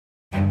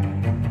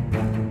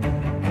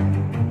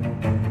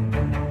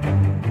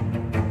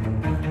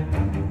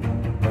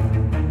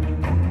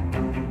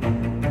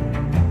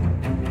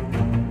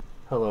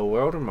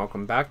world, and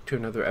welcome back to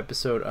another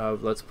episode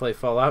of Let's Play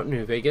Fallout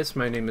New Vegas.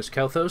 My name is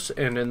Kelthos,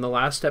 and in the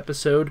last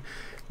episode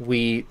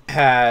we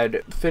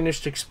had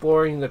finished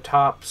exploring the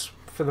tops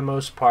for the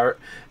most part,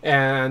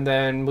 and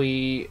then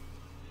we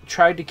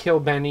tried to kill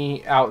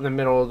Benny out in the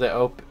middle of the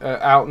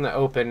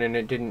open, and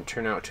it didn't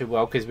turn out too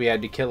well because we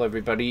had to kill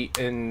everybody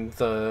in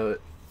the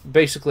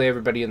basically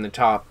everybody in the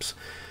tops,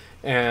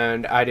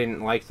 and I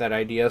didn't like that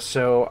idea,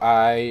 so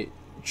I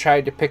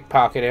tried to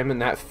pickpocket him,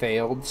 and that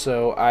failed.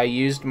 So I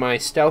used my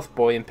stealth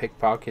boy and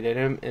pickpocketed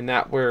him, and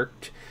that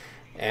worked.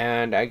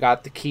 And I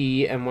got the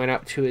key and went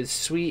up to his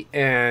suite,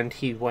 and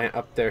he went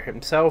up there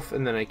himself,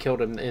 and then I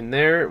killed him in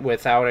there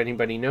without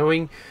anybody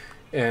knowing,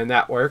 and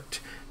that worked.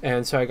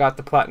 And so I got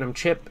the platinum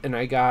chip, and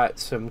I got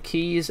some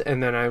keys,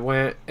 and then I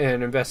went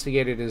and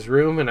investigated his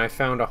room, and I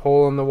found a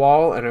hole in the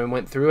wall, and I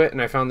went through it,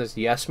 and I found this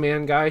yes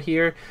man guy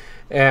here,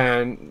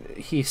 and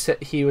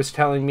he was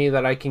telling me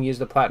that I can use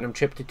the platinum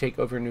chip to take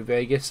over New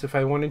Vegas if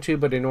I wanted to,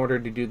 but in order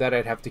to do that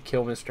I'd have to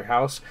kill Mr.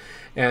 House.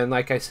 And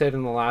like I said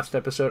in the last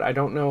episode, I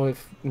don't know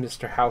if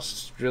Mr.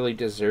 House really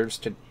deserves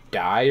to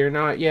die or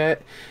not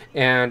yet,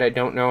 and I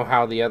don't know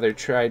how the other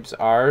tribes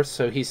are,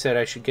 so he said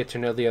I should get to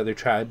know the other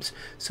tribes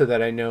so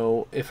that I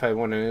know if I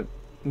want to,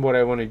 what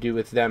I want to do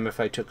with them if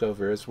I took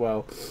over as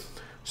well.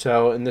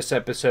 So in this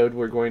episode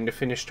we're going to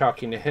finish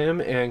talking to him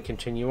and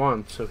continue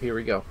on, so here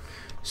we go.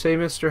 Say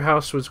Mr.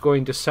 House was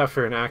going to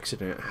suffer an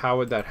accident. How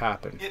would that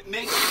happen? It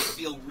makes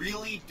me feel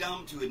really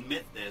dumb to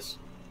admit this,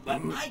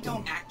 but I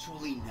don't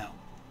actually know.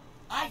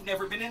 I've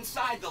never been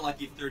inside the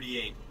Lucky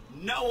 38.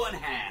 No one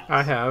has.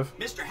 I have.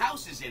 Mr.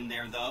 House is in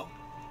there, though.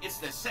 It's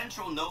the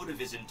central node of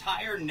his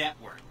entire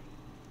network.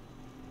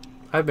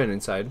 I've been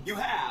inside. You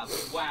have?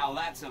 Wow,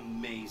 that's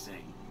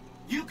amazing.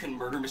 You can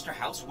murder Mr.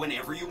 House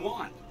whenever you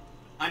want.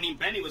 I mean,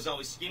 Benny was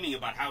always scheming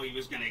about how he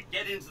was going to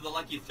get into the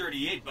Lucky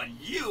 38, but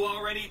you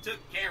already took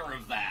care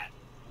of that.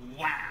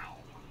 Wow.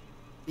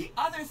 The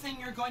other thing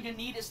you're going to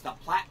need is the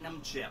platinum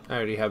chip. I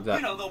already have that.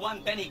 You know, the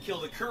one Benny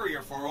killed the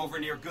courier for over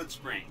near Good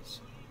Springs.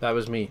 That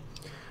was me.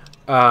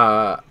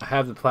 I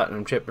have the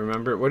platinum chip,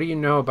 remember? What do you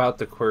know about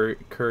the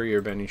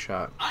courier Benny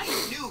shot? I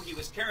knew he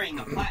was carrying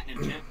the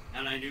platinum chip,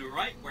 and I knew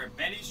right where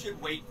Benny should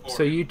wait for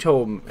So him. you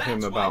told him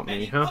That's about why me,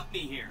 Benny huh? put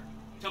me here,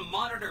 to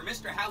monitor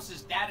Mr.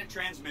 House's data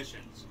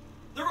transmissions.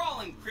 They're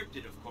all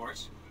encrypted, of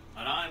course,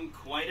 but I'm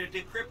quite a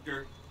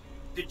decryptor.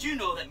 Did you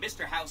know that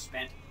Mr. House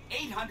spent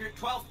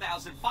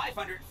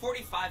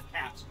 812,545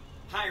 caps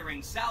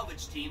hiring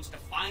salvage teams to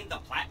find the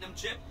platinum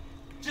chip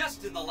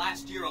just in the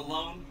last year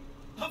alone?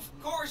 Of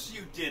course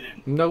you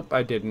didn't. Nope,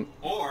 I didn't.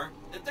 Or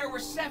that there were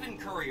 7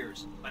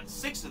 couriers, but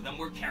 6 of them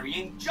were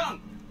carrying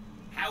junk.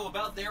 How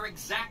about their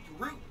exact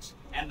routes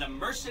and the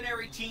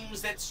mercenary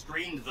teams that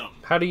screened them?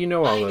 How do you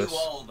know all this? I knew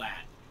all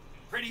that.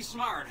 Pretty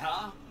smart,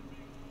 huh?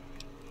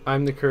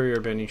 I'm the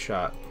courier Benny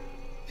shot.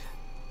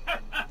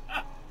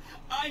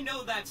 I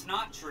know that's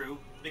not true,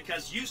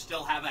 because you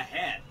still have a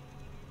head.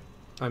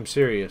 I'm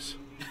serious.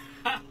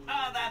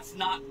 That's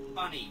not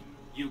funny,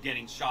 you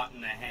getting shot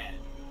in the head.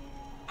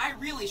 I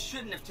really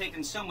shouldn't have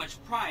taken so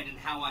much pride in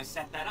how I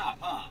set that up,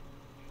 huh?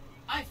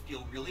 I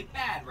feel really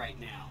bad right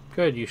now.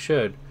 Good, you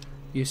should.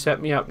 You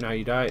set me up, now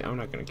you die. I'm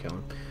not going to kill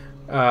him.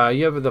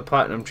 You have the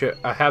platinum chip.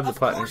 I have the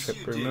platinum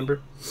chip,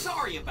 remember?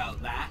 Sorry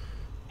about that.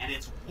 And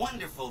it's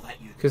wonderful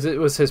that you do. Because it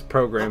was his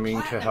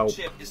programming to help. The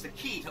platinum chip is the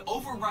key to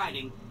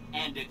overriding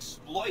and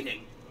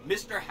exploiting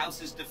Mr.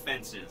 House's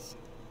defenses.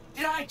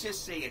 Did I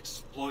just say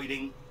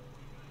exploiting?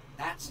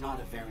 That's not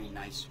a very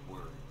nice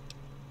word.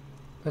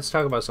 Let's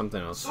talk about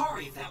something else.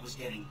 Sorry if that was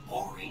getting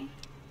boring.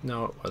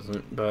 No, it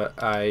wasn't,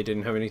 but I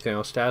didn't have anything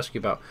else to ask you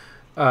about.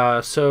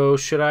 So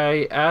should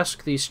I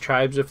ask these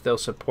tribes if they'll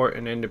support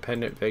an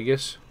independent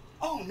Vegas?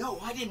 Oh no,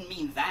 I didn't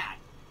mean that.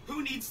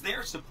 Who needs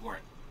their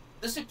support?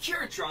 The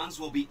Securitrons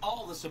will be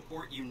all the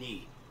support you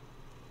need.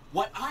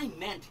 What I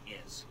meant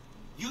is,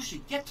 you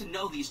should get to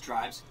know these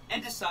tribes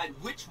and decide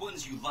which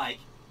ones you like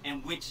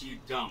and which you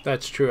don't.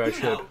 That's true, I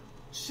should.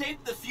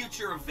 Shape the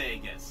future of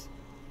Vegas.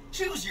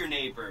 Choose your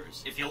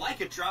neighbors. If you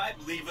like a tribe,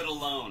 leave it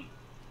alone.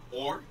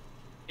 Or,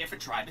 if a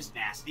tribe is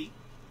nasty,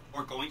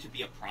 or going to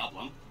be a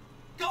problem,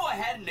 go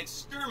ahead and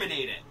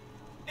exterminate it.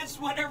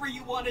 It's whatever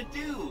you want to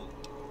do.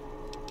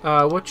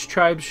 Which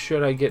tribes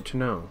should I get to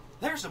know?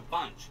 There's a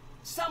bunch.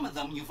 Some of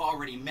them you've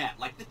already met,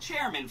 like the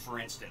chairman, for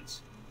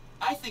instance.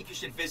 I think you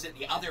should visit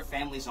the other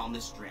families on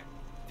this strip.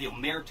 The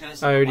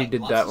Omertas. I already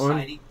did that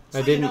one. So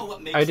I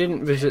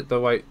didn't visit the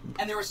White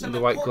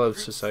Glove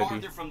Society.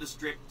 Farther from the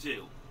strip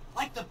too,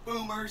 like the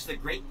Boomers, the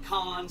Great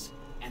Khans,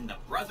 and the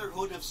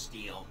Brotherhood of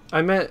Steel.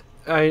 I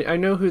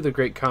know who the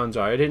Great Khans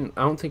are. I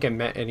don't think I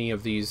met any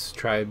of these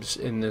tribes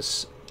in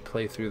this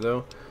playthrough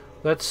though.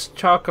 Let's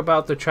talk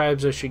about the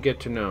tribes I should get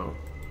to know.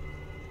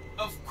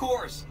 Of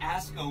course,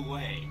 ask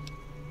away.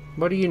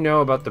 What do you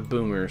know about the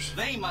Boomers?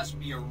 They must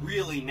be a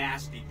really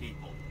nasty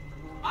people.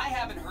 I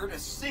haven't heard a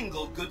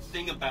single good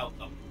thing about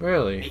them.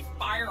 Really? They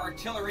fire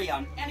artillery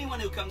on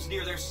anyone who comes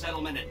near their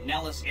settlement at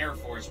Nellis Air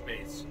Force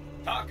Base.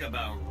 Talk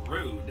about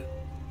rude.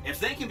 If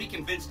they can be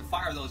convinced to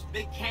fire those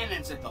big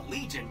cannons at the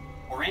Legion,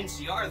 or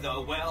NCR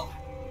though, well,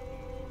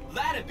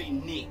 That'd be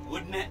neat,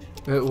 wouldn't it?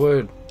 It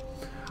would.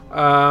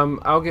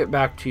 I'll get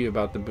back to you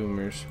about the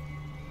boomers.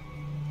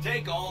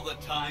 Take all the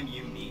time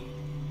you need.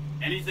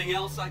 Anything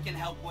else I can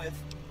help with?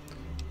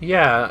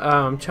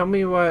 Yeah, tell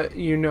me what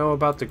you know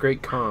about the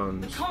Great The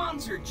Khans.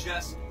 Khans are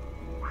just...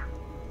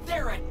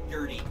 they're a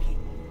dirty people.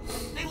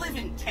 They live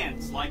in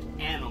tents like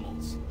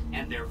animals,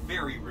 and they're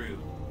very rude.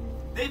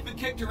 They've been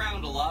kicked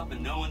around a lot,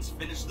 but no one's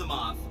finished them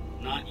off.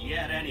 Not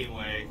yet,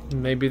 anyway.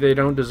 Maybe they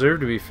don't deserve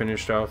to be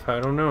finished off. I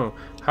don't know.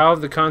 How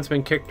have the Khans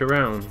been kicked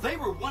around? They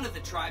were one of the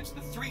tribes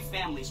the three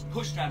families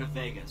pushed out of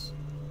Vegas.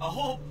 A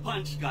whole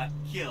bunch got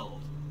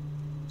killed.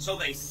 So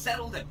they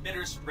settled at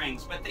Bitter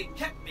Springs, but they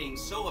kept being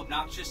so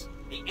obnoxious,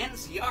 the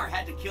NCR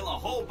had to kill a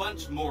whole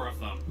bunch more of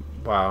them.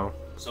 Wow.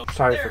 So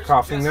sorry for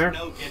coughing just there.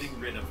 No getting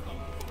rid of them.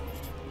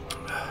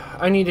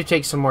 I need to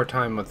take some more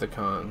time with the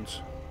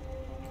Khans.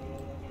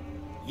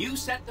 You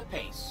set the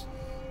pace.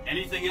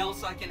 Anything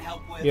else I can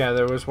help with? Yeah,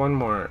 there was one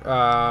more.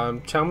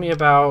 Tell me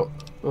about...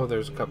 Oh,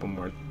 there's a couple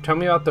more. Tell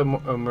me about the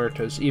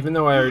Omertas, even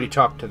though I already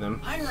talked to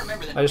them. I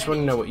remember that I just want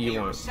to Betty know was what you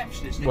a want.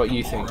 receptionist at What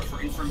you Gamora think.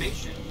 for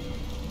information.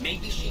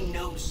 Maybe she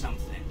knows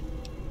something.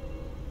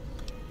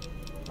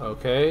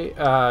 Okay.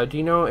 Do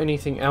you know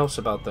anything else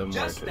about the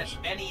Just Omertas?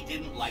 that Benny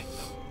didn't like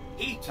them.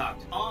 He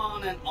talked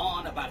on and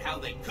on about how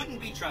they couldn't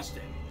be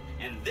trusted.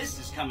 And this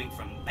is coming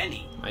from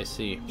Benny. I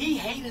see. He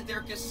hated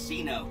their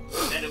casino,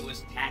 said it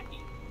was tacky,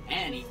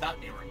 and he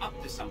thought they were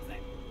up to something,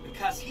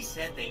 because he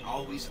said they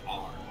always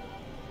are.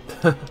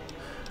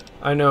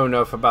 I know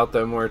enough about the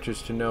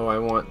Omertas to know I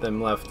want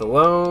them left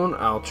alone.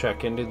 I'll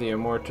check into the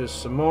Omertas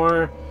some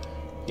more.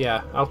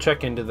 Yeah, I'll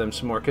check into them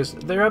some more, because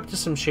they're up to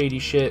some shady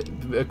shit,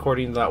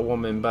 according to that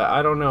woman, but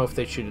I don't know if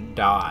they should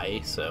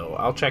die, so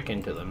I'll check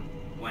into them.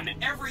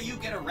 Whenever you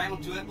get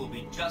around to it, we'll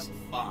be just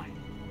fine.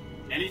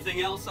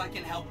 Anything else I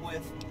can help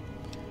with?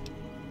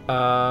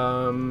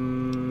 I'll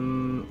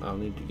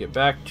need to get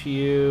back to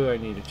you. I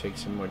need to take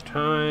some more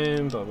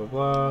time, blah, blah,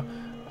 blah.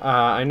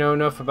 I know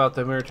enough about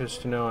the Omertas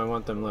to know I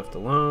want them left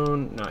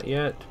alone. Not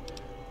yet.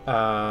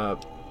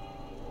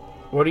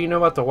 What do you know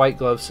about the White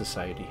Glove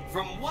Society?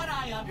 From what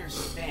I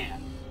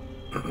understand,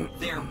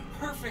 they're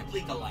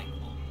perfectly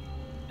delightful.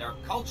 They're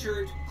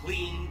cultured,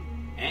 clean,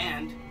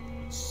 and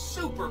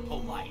super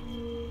polite.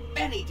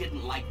 Benny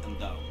didn't like them,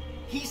 though.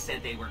 He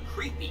said they were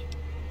creepy.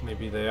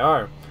 Maybe they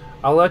are.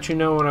 I'll let you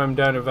know when I'm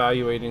done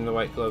evaluating the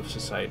White Glove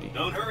Society.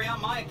 Don't hurry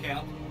on my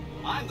account.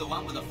 I'm the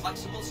one with a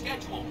flexible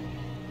schedule.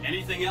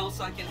 Anything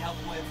else I can help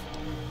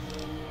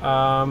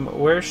with?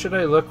 Where should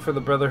I look for the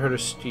Brotherhood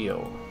of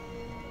Steel?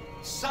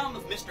 Some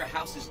of Mr.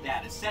 House's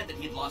data said that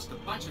he'd lost a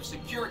bunch of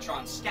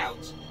Securitron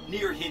scouts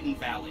near Hidden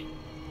Valley.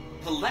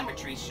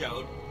 Telemetry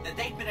showed that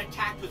they'd been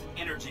attacked with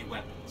energy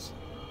weapons.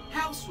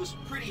 House was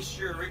pretty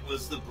sure it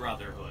was the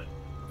Brotherhood.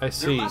 I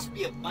see. There must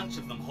be a bunch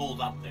of them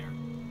holed up there.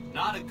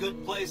 Not a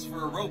good place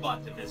for a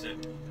robot to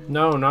visit.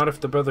 No, not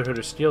if the Brotherhood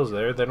of Steel's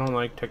there. They don't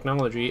like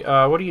technology.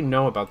 What do you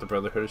know about the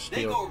Brotherhood of They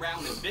Steel? go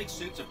around in big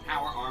suits of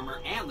power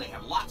armor, and they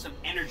have lots of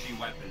energy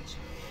weapons.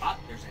 But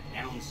there's a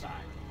downside.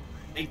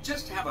 They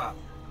just have a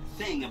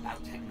thing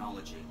about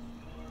technology.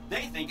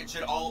 They think it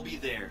should all be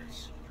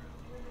theirs.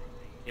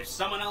 If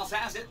someone else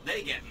has it,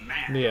 they get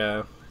mad.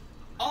 Yeah.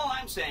 All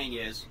I'm saying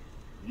is,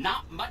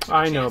 not much of a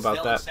I know chance about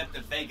they'll that. accept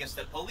a Vegas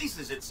that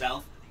polices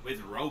itself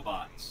with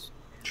robots.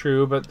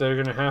 True, but they're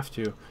gonna have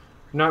to.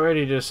 I'm not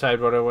ready to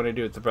decide what I want to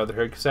do with the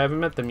Brotherhood because I haven't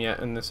met them yet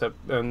in this No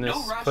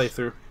rush.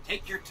 playthrough.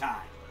 Take your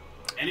time.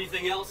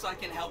 Anything else I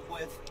can help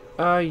with?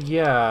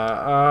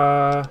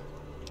 Yeah.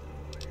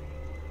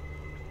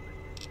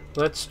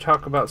 Let's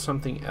talk about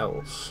something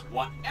else.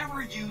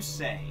 Whatever you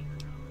say.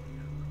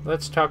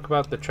 Let's talk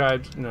about the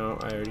tribes. No,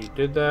 I already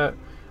did that.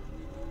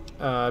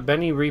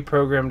 Benny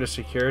reprogrammed a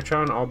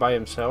Securitron all by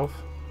himself.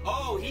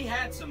 Oh, he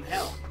had some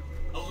help.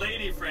 A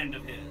lady friend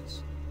of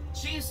his.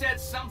 She said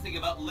something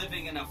about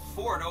living in a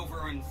fort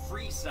over in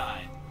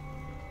Freeside.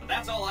 But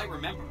that's all I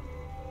remember.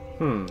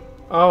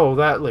 Oh,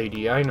 that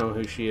lady. I know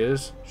who she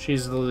is.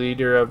 She's the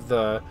leader of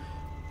the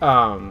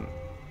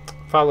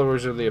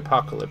Followers of the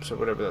Apocalypse, or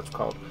whatever that's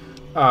called.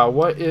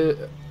 What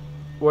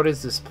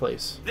is this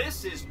place?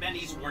 This is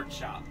Benny's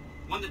workshop.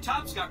 When the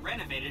tops got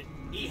renovated,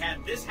 he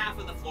had this half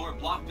of the floor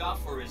blocked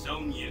off for his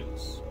own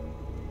use.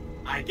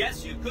 I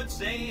guess you could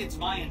say it's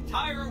my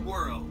entire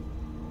world.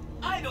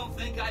 I don't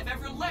think I've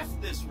ever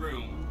left this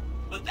room.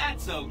 But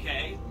that's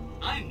okay.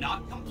 I'm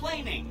not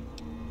complaining.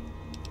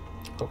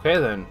 Okay,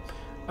 then.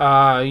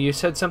 You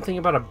said something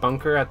about a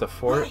bunker at the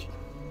fort? Right.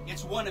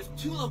 It's one of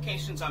 2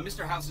 locations on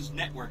Mr. House's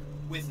network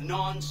with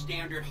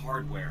non-standard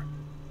hardware.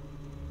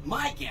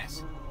 My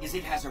guess is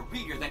it has a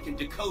reader that can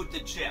decode the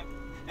chip.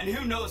 And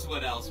who knows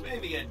what else?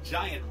 Maybe a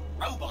giant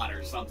robot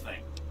or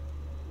something.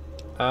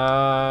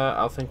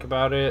 I'll think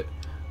about it.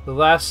 The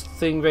last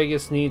thing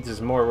Vegas needs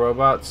is more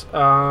robots.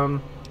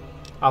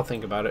 I'll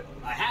think about it.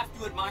 I have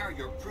to admire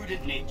your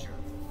prudent nature.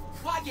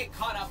 Why get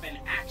caught up in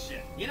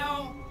action, you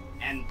know?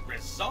 And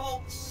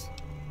results?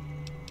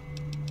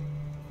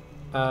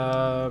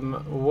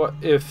 What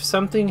if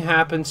something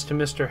happens to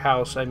Mr.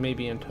 House, I may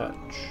be in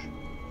touch.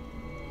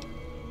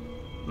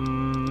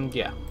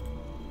 Yeah.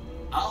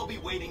 I'll be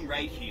waiting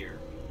right here.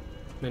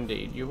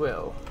 Indeed, you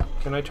will.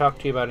 Can I talk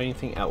to you about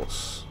anything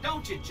else?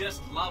 Don't you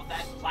just love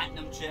that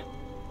platinum chip?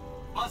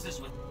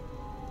 Buzzes with...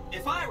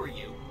 If I were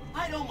you,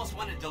 I'd almost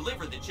want to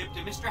deliver the chip to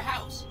Mr.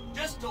 House,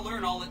 just to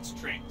learn all its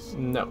tricks.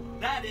 No.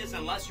 That is,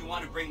 unless you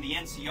want to bring the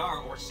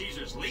NCR or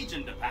Caesar's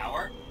Legion to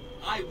power.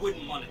 I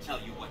wouldn't want to tell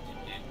you what to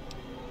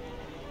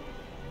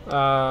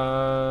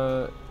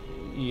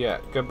do. Yeah,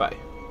 goodbye.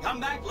 Come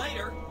back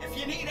later if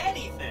you need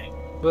anything.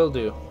 Will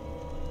do.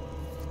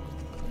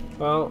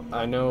 Well,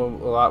 I know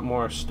a lot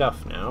more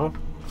stuff now.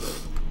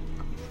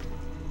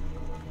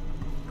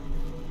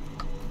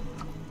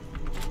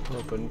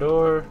 Open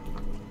door.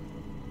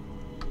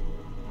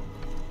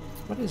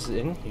 What is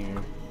in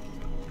here?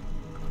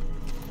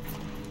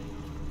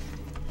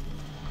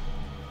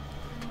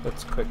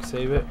 Let's quick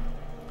save it.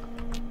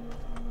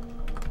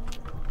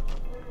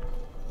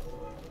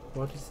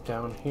 What is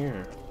down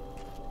here?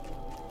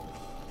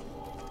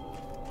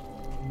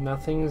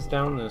 Nothing's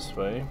down this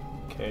way.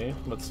 Okay,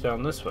 what's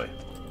down this way?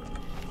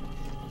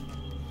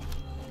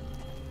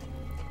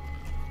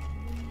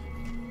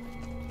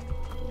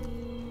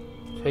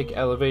 Take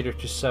elevator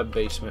to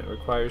sub-basement.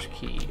 Requires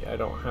key. I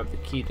don't have the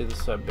key to the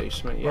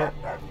sub-basement yet.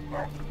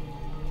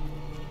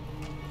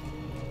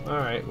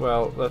 Alright,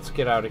 well, let's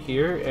get out of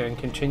here and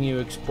continue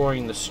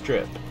exploring the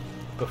strip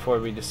before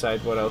we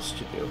decide what else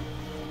to do.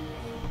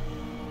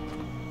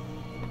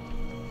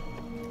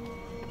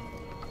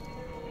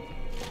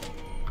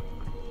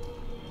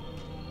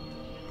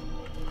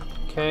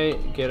 Okay,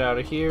 get out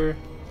of here.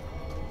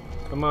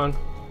 Come on.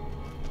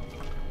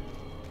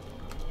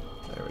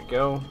 There we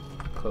go.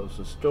 Close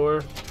this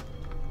door.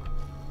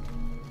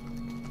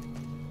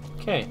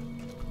 Okay.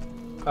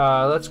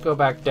 Let's go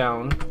back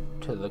down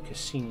to the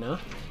casino.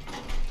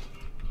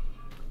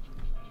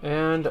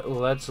 And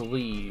let's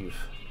leave.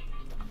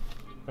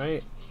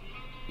 Right?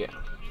 Yeah.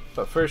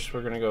 But first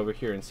we're gonna go over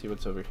here and see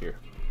what's over here.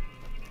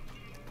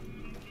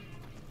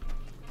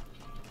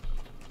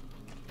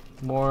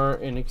 More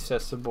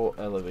inaccessible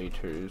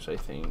elevators, I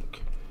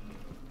think.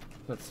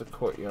 That's the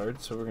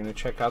courtyard, so we're gonna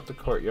check out the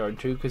courtyard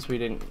too, because we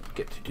didn't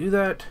get to do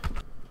that.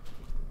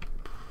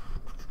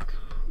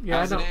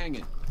 Yeah, how's it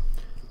hanging?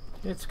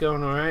 It's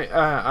going alright.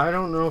 I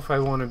don't know if I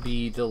want to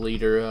be the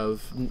leader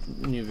of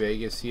New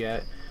Vegas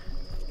yet.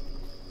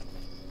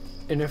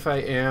 And if I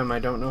am, I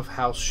don't know if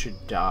House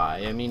should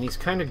die. I mean, he's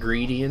kind of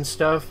greedy and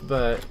stuff,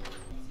 but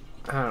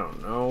I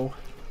don't know.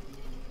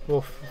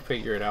 We'll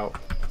figure it out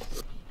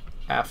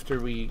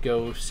after we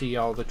go see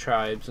all the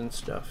tribes and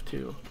stuff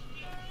too.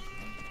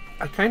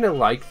 I kind of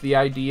like the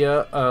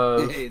idea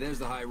of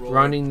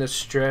running the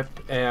strip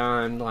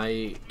and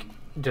like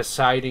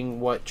deciding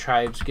what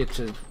tribes get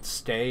to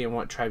stay and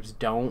what tribes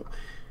don't,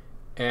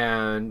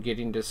 and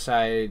getting to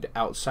decide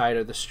outside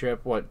of the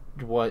strip what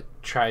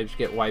tribes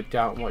get wiped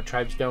out and what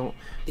tribes don't.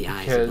 The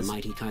eyes of the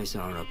mighty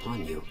Caesar are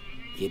upon you.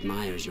 He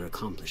admires your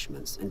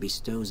accomplishments and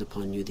bestows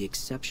upon you the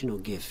exceptional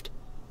gift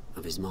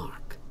of his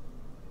mark.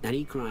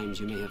 Any crimes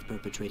you may have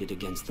perpetrated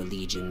against the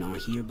Legion are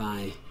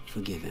hereby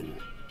forgiven.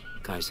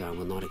 Caesar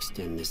will not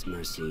extend this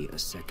mercy a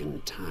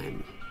second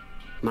time.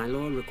 My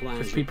lord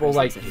requires people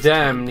like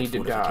them need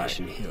to die.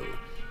 Hill.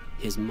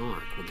 His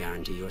mark will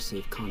guarantee your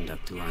safe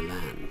conduct to our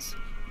lands.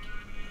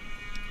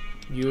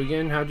 You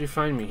again? How'd you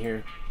find me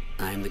here?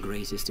 I am the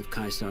greatest of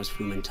Caesar's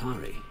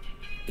frumentari.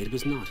 It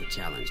was not a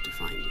challenge to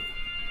find you.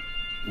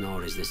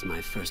 Nor is this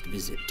my first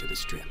visit to the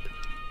strip.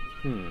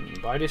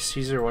 Why does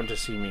Caesar want to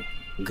see me?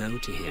 Go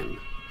to him,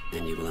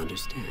 and you will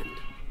understand.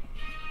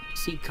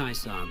 Seek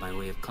Caesar by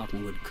way of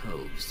Cottonwood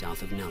Cove,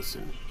 south of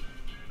Nelson.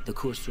 The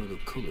Cursor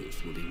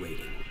Lucullus will be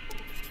waiting.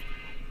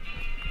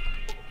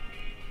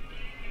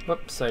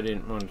 Whoops, I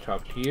didn't want to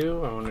talk to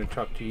you. I wanted to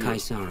talk to you.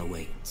 Caesar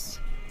awaits.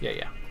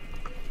 Yeah.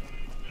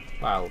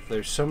 Wow,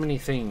 there's so many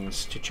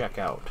things to check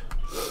out.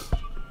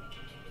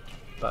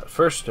 But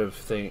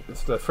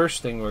the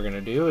first thing we're going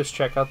to do is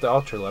check out the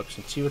Ultra-Luxe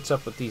and see what's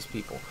up with these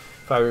people.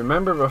 If I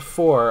remember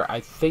before,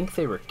 I think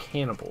they were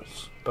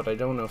cannibals, but I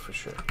don't know for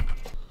sure.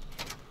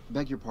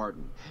 Beg your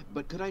pardon,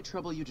 but could I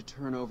trouble you to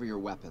turn over your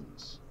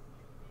weapons?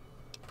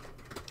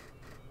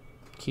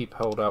 Keep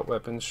holdout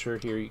weapons. Sure,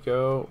 here you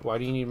go. Why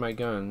do you need my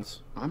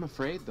guns? I'm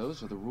afraid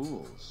those are the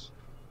rules.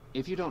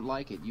 If you don't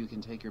like it, you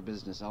can take your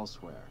business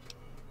elsewhere.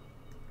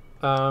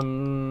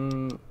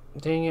 Dang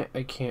it,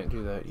 I can't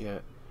do that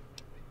yet.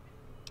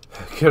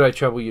 Could I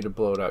trouble you to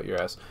blow it out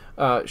your ass?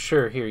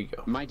 Sure, here you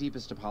go. My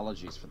deepest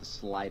apologies for the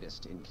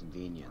slightest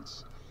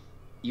inconvenience.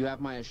 You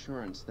have my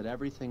assurance that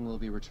everything will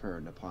be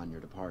returned upon your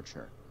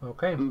departure.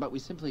 Okay. But we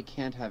simply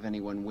can't have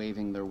anyone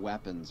waving their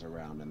weapons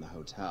around in the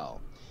hotel.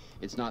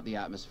 It's not the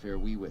atmosphere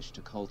we wish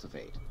to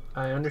cultivate.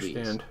 I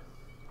understand. Please,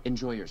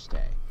 enjoy your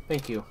stay.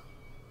 Thank you.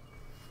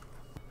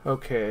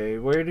 Okay,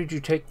 where did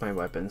you take my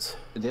weapons?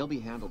 They'll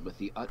be handled with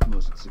the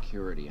utmost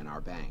security in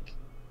our bank.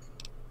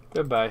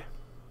 Goodbye.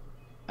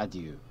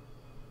 Adieu.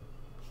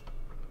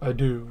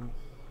 Adieu.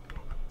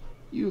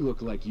 You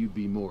look like you'd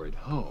be more at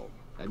home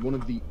at one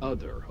of the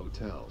other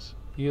hotels.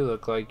 You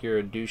look like you're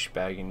a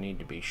douchebag and need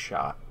to be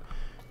shot.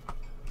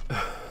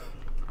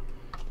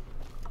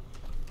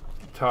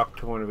 talk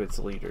to one of its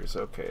leaders.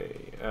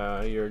 Okay,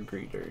 you're a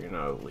greeter. You're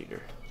not a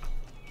leader.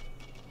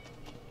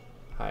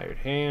 Hired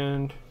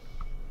hand.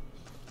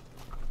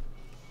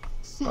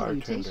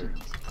 Bartender.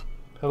 Salutations.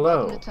 Hello.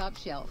 Welcome to Top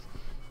Shelf.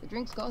 The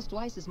drinks cost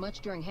twice as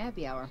much during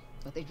happy hour,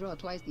 but they draw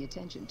twice the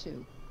attention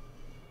too.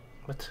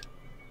 What?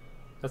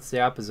 That's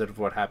the opposite of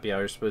what happy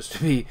hour is supposed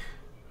to be.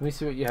 Let me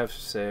see what you have to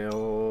say.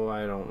 Oh,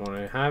 I don't want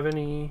to have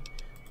any.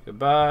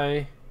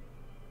 Goodbye.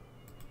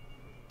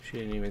 She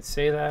didn't even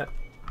say that.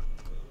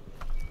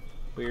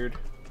 Weird.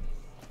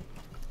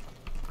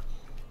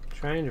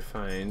 Trying to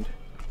find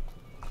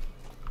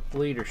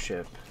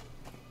leadership.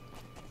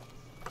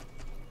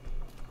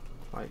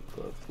 White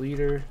glove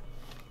leader.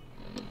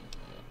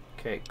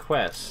 Okay,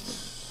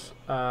 quests.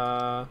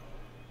 Where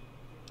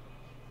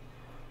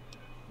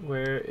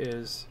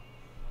is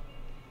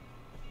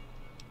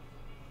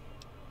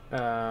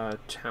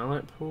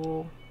talent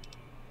pool?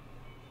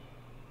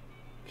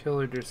 Kill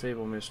or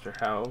disable Mr.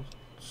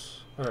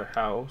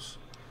 House.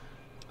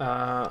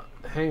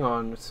 Hang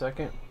on a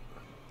second.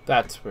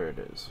 That's where it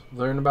is.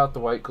 Learn about the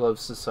White Glove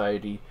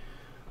Society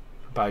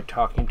by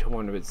talking to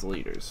one of its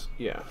leaders.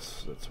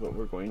 Yes, that's what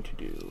we're going to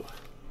do.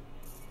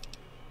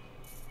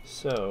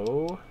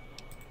 So,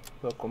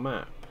 local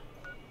map.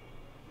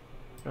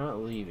 Not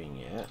leaving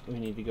yet. We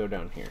need to go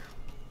down here.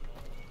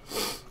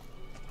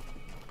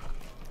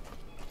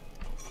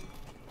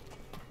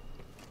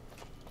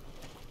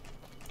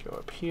 Go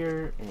up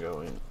here and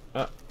go in.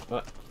 Up.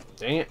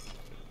 Dang it.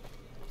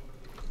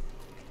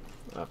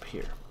 Up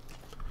here.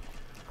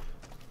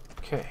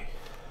 Okay.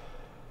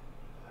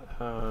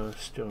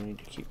 Still need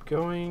to keep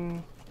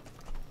going.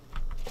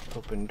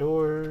 Open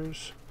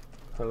doors.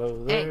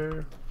 Hello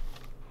there.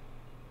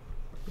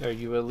 Hey. Are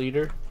you a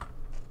leader?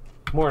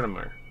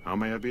 Mortimer. How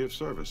may I be of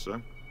service,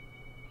 sir?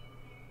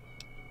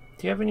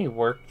 Do you have any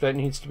work that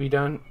needs to be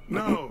done?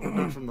 No,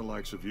 not from the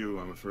likes of you,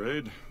 I'm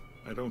afraid.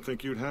 I don't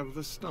think you'd have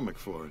the stomach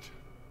for it.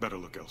 Better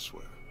look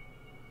elsewhere.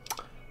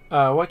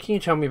 What can you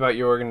tell me about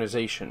your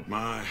organization?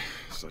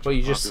 Such what a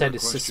you just said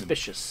is question.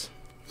 suspicious.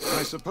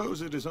 I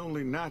suppose it is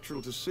only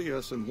natural to see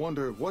us and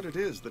wonder what it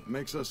is that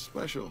makes us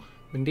special.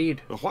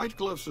 Indeed. The White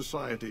Glove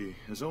Society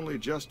has only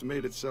just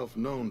made itself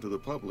known to the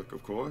public,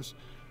 of course.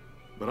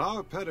 But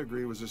our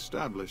pedigree was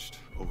established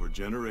over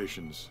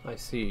generations. I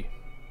see.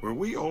 Were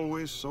we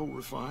always so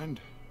refined?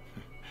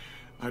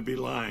 I'd be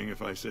lying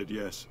if I said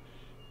yes.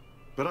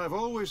 But I've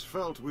always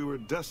felt we were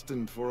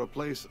destined for a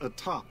place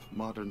atop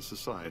modern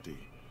society.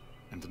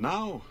 And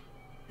now,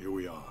 here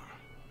we are.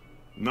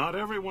 Not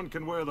everyone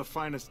can wear the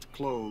finest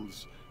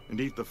clothes and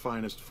eat the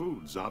finest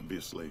foods,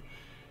 obviously.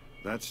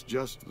 That's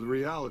just the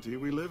reality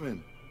we live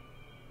in.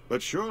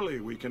 But surely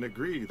we can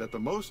agree that the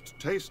most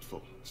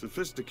tasteful,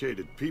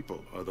 sophisticated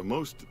people are the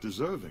most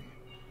deserving.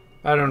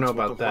 I don't know That's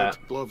about what the that.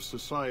 White Glove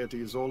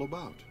Society is all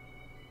about.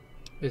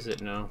 Is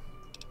it now?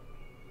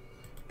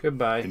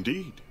 Goodbye.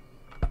 Indeed.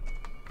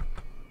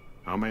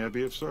 How may I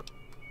be of service?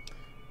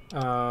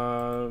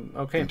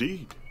 Okay.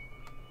 Indeed.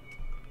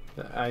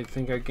 I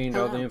think I gained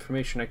all the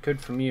information I could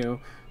from you,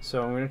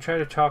 so I'm going to try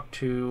to talk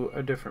to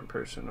a different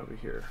person over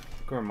here.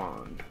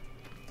 Gourmand.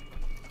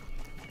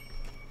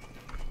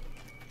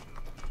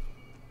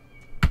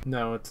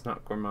 No, it's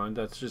not Gourmand.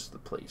 That's just the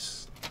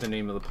place. The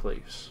name of the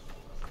place.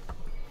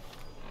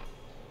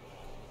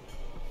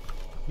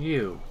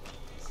 You.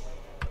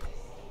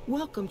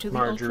 Welcome to the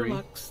Marjorie.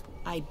 Ultra-Luxe.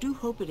 I do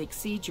hope it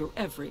exceeds your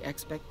every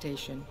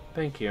expectation.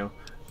 Thank you.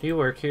 Do you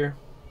work here?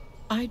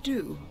 I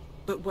do,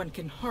 but one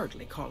can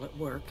hardly call it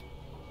work.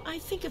 I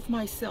think of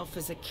myself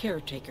as a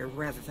caretaker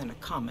rather than a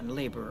common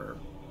laborer.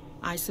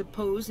 I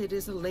suppose it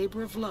is a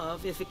labor of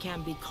love if it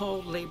can be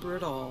called labor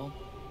at all.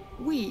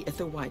 We at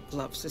the White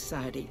Glove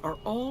Society are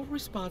all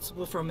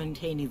responsible for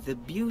maintaining the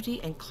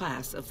beauty and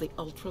class of the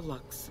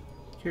Ultra-Luxe.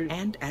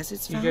 And as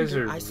its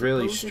founder, I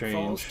suppose it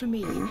falls to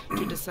me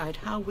to decide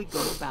how we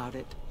go about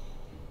it.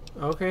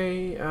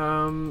 Okay,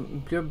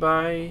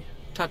 goodbye.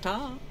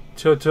 Ta-ta.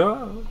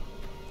 Ta-ta.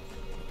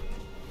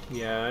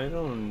 Yeah, I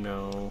don't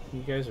know.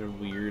 You guys are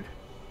weird.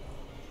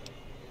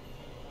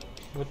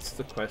 What's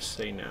the quest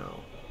say now?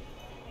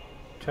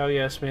 Tell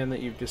Yes Man that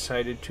you've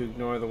decided to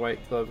ignore the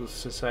White Glove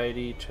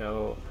Society.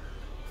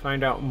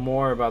 Find out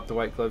more about the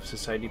White Glove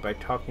Society by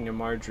talking to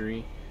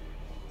Marjorie.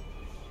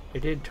 I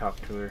did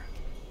talk to her.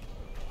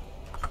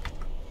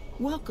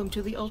 Welcome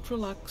to the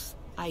Ultra-Luxe.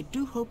 I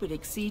do hope it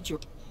exceeds your...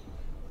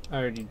 I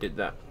already did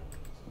that.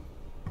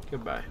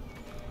 Goodbye.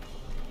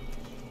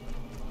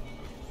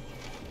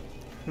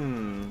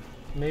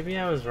 Maybe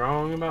I was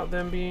wrong about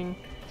them being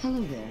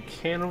Hello there.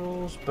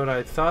 cannibals, but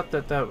I thought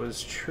that that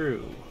was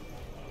true.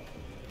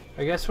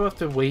 I guess we'll have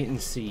to wait and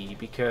see,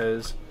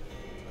 because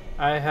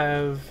I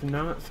have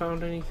not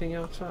found anything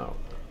else out.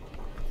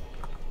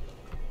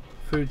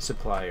 Food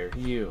supplier,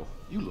 you.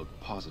 You look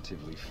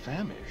positively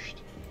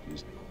famished.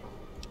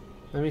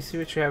 Let me see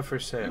what you have for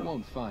You sale.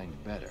 won't find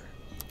better.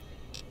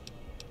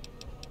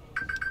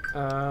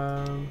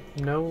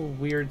 No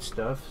weird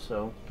stuff,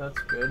 so that's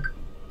good.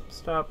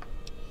 Stop.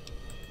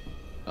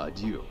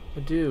 Adieu.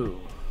 Adieu.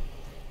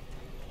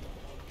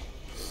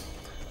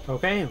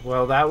 Okay,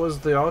 well that was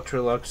the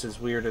Ultra-Luxe, as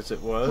weird as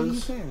it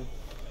was.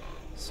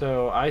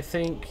 So I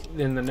think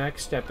in the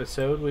next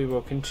episode we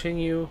will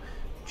continue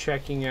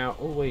checking out...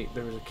 Oh wait,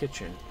 there was a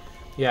kitchen.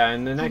 Yeah,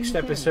 in the next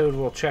episode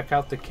we'll check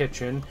out the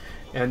kitchen,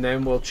 and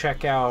then we'll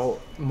check out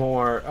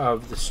more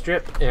of the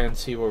strip and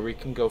see where we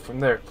can go from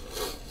there.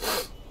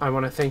 I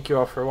want to thank you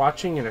all for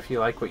watching, and if you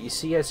like what you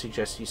see, I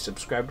suggest you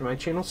subscribe to my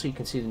channel so you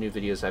can see the new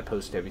videos I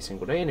post every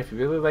single day. And if you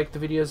really like the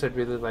videos, I'd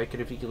really like it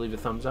if you could leave a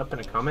thumbs up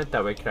and a comment.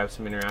 That way I could have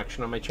some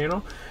interaction on my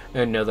channel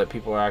and know that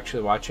people are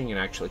actually watching and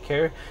actually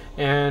care.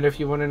 And if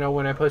you want to know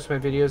when I post my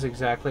videos,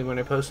 exactly when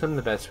I post them,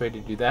 the best way to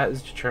do that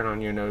is to turn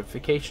on your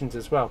notifications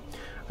as well.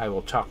 I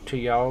will talk to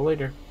y'all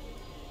later.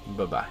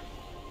 Bye-bye.